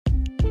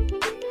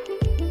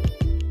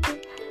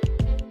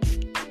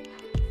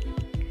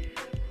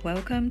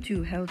Welcome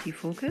to Healthy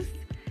Focus.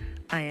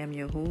 I am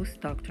your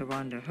host, Dr.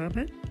 Rhonda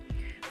Herbert.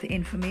 The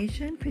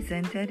information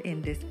presented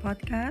in this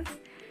podcast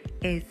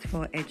is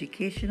for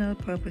educational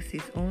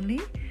purposes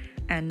only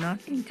and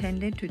not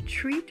intended to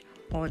treat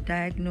or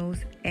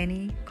diagnose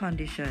any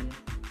condition.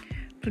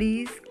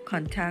 Please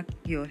contact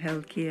your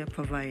healthcare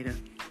provider.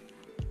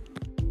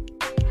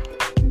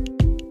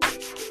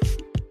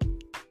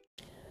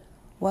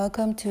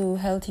 Welcome to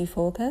Healthy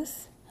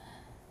Focus.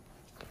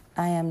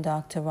 I am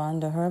Dr.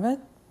 Rhonda Herbert,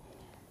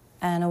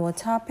 and our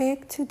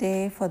topic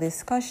today for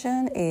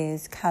discussion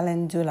is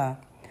calendula,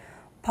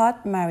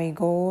 pot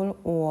marigold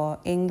or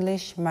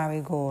English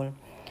marigold.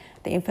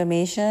 The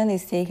information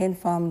is taken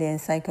from the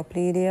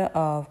Encyclopedia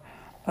of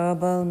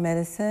Herbal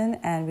Medicine,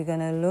 and we're going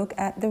to look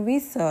at the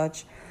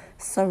research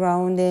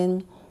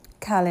surrounding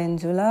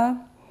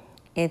calendula,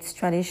 its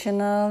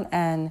traditional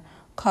and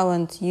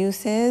current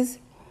uses,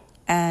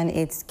 and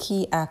its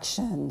key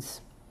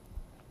actions.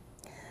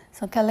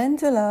 So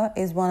calendula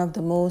is one of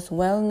the most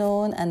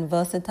well-known and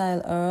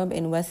versatile herb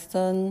in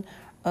Western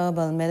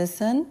herbal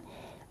medicine.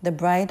 The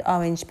bright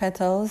orange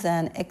petals are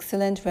an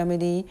excellent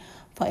remedy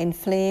for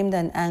inflamed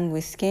and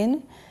angry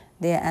skin.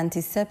 Their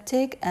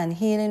antiseptic and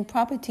healing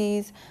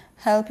properties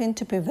helping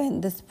to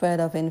prevent the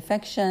spread of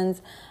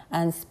infections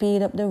and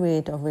speed up the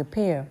rate of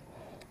repair.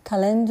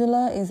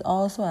 Calendula is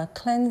also a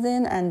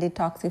cleansing and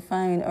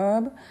detoxifying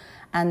herb,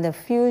 and the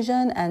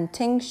fusion and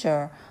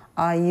tincture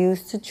are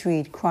used to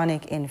treat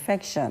chronic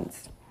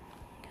infections.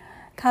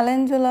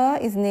 Calendula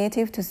is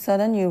native to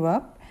southern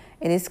Europe.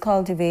 It is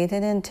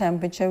cultivated in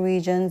temperature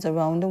regions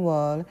around the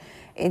world.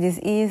 It is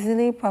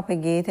easily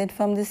propagated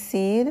from the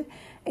seed.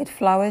 It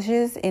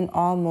flourishes in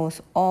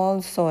almost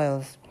all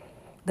soils.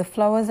 The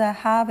flowers are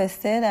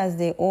harvested as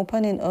they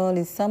open in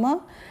early summer,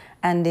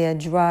 and they are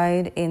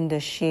dried in the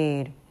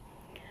shade.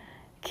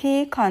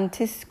 Key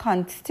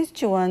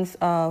constituents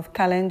of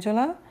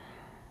calendula: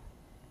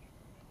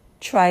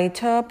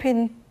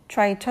 triterpenes,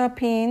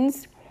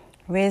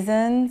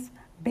 resins,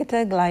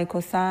 bitter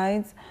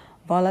glycosides,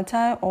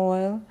 volatile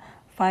oil,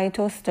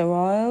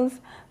 phytosterols,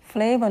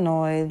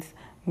 flavonoids,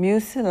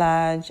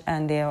 mucilage,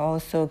 and they are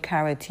also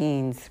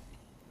carotenes.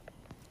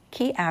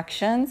 Key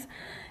actions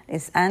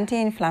is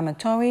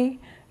anti-inflammatory,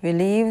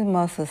 relieves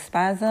muscle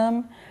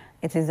spasm,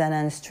 it is an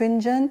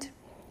astringent,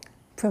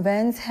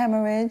 prevents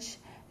hemorrhage,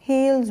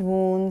 heals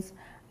wounds,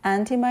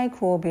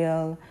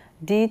 antimicrobial,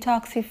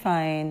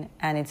 detoxifying,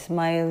 and it's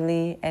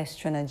mildly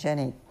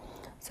estrogenic.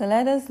 So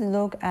let us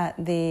look at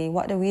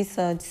what the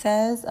research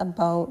says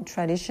about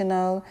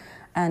traditional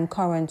and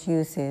current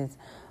uses.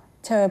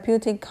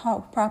 Therapeutic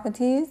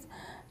properties: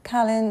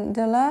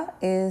 calendula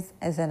is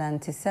an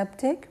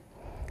antiseptic.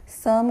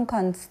 Some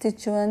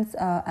constituents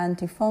are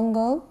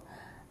antifungal,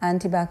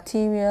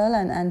 antibacterial,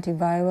 and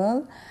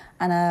antiviral,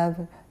 and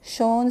have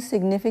shown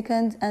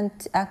significant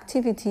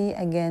activity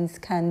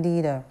against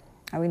candida.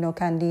 And we know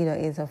candida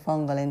is a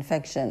fungal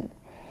infection.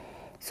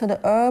 So the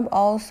herb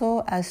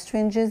also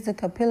astringes the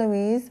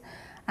capillaries,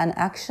 an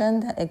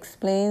action that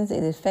explains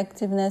its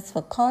effectiveness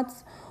for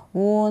cuts,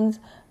 wounds,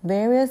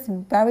 various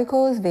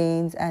varicose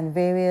veins, and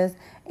various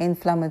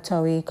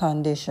inflammatory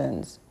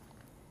conditions.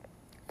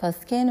 For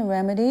skin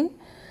remedy,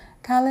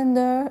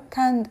 calendula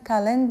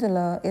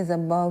is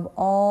above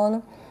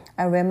all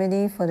a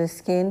remedy for the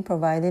skin,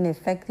 providing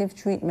effective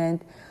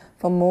treatment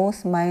for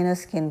most minor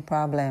skin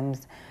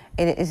problems.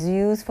 It is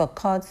used for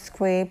cuts,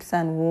 scrapes,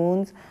 and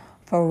wounds,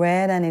 for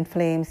red and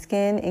inflamed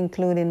skin,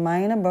 including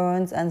minor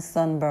burns and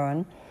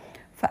sunburn,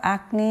 for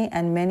acne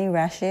and many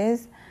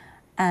rashes,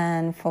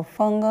 and for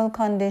fungal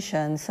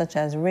conditions such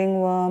as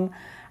ringworm,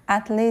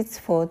 athlete's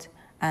foot,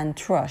 and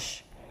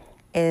thrush.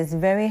 It is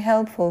very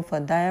helpful for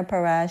diaper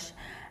rash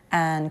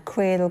and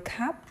cradle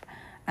cap,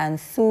 and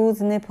soothes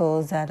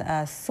nipples that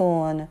are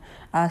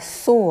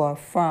sore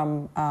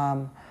from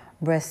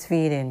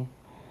breastfeeding.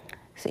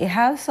 So it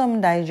has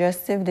some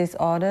digestive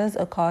disorders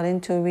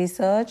according to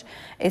research.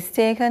 It's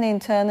taken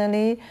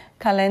internally.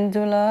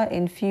 Calendula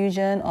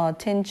infusion or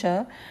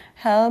tincture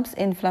helps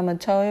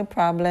inflammatory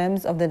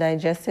problems of the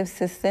digestive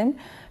system,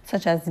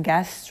 such as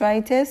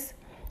gastritis,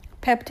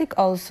 peptic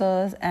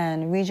ulcers,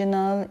 and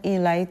regional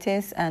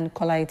ileitis and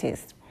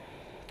colitis.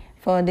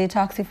 For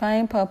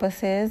detoxifying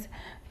purposes,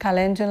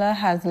 calendula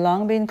has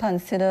long been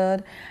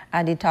considered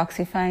a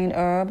detoxifying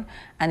herb,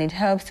 and it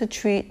helps to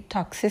treat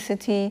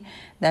toxicity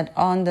that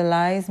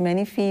underlies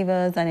many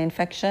fevers and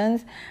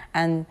infections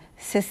and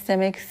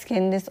systemic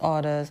skin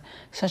disorders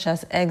such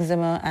as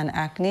eczema and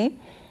acne.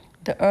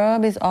 The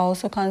herb is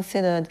also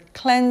considered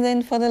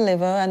cleansing for the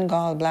liver and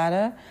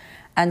gallbladder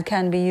and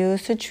can be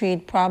used to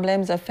treat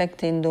problems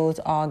affecting those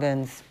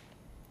organs.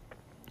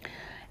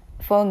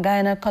 For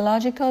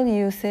gynecological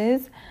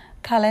uses,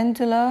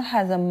 calendula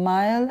has a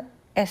mild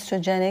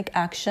estrogenic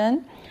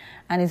action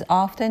and is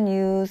often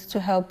used to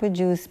help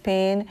reduce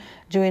pain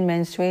during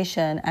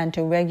menstruation and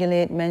to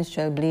regulate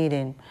menstrual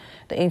bleeding.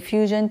 The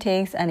infusion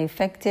makes an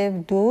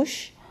effective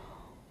douche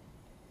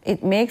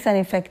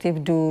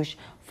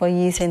for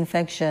yeast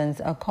infections,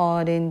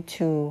 according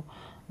to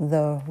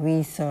the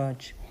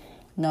research.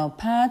 Now,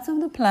 parts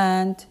of the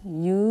plant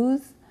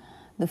used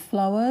The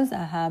flowers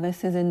are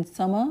harvested in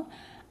summer,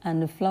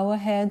 and the flower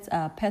heads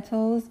or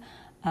petals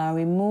are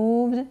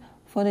removed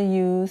for the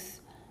use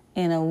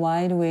in a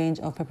wide range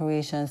of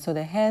preparations. So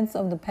the heads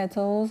of the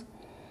petals,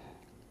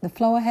 the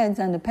flower heads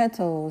and the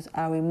petals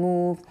are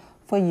removed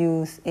for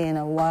use in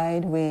a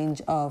wide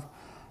range of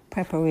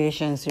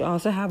preparations. You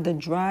also have the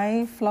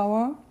dry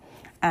flower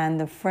and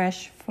the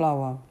fresh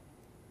flower.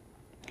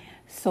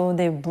 So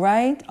the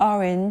bright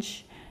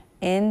orange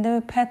in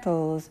the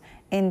petals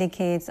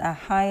indicates a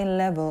high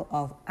level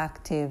of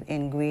active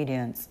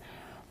ingredients.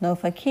 Now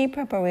for key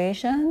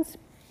preparations,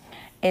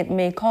 it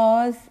may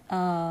cause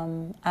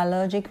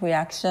allergic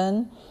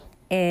reaction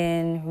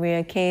in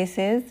rare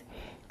cases.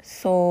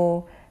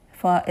 So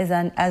as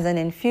an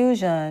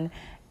infusion,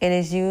 it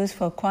is used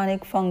for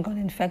chronic fungal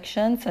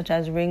infections such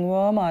as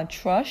ringworm or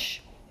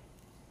thrush.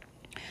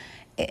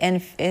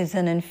 It is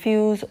an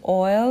infused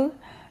oil.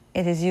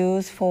 It is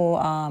used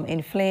for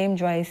inflamed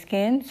dry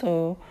skin.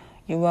 So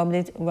you rub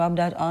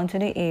that onto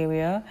the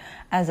area.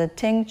 As a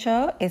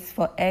tincture, it's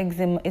for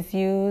eczema. It's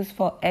used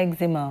for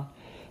eczema.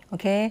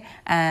 Okay,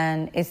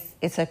 and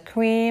it's a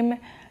cream.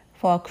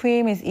 For a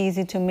cream, it's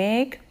easy to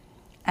make,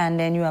 and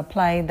then you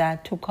apply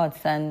that to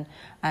cuts and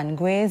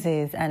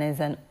grazes. And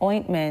as an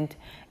ointment,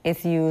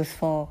 it's used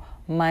for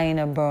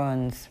minor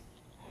burns.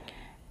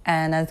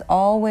 And as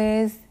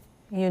always,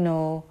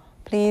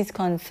 please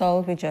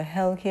consult with your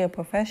healthcare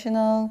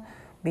professional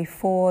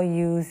before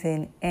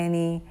using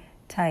any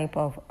type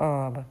of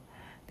herb.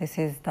 This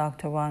is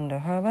Dr.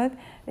 Rhonda Herbert.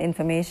 The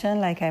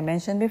information, like I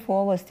mentioned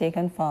before, was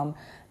taken from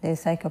the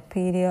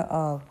Encyclopedia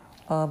of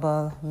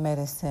Herbal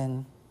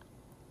Medicine.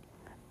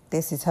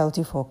 This is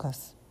Healthy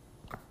Focus.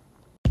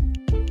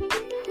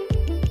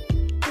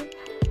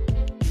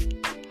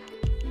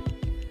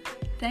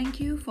 Thank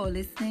you for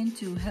listening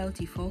to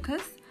Healthy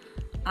Focus.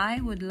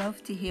 I would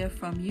love to hear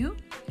from you.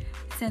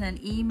 Send an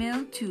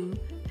email to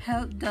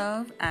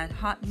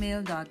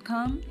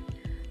healthdove@hotmail.com.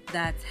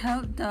 That's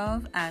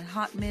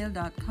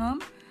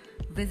healthdove@hotmail.com.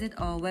 Visit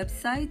our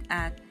website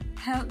at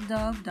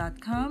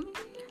healthdove.com.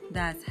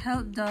 That's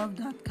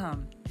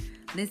healthdove.com.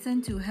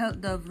 Listen to Health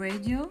Dove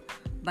Radio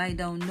by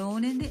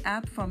downloading the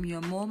app from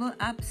your mobile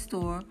app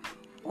store,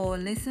 or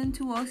listen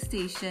to our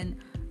station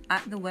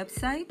at the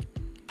website,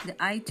 the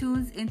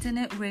iTunes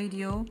Internet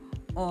Radio,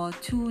 or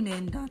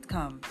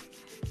tunein.com.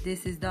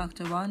 This is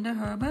Dr. Rhonda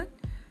Herbert.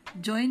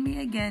 Join me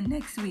again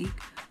next week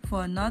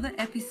for another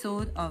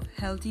episode of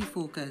Healthy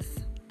Focus.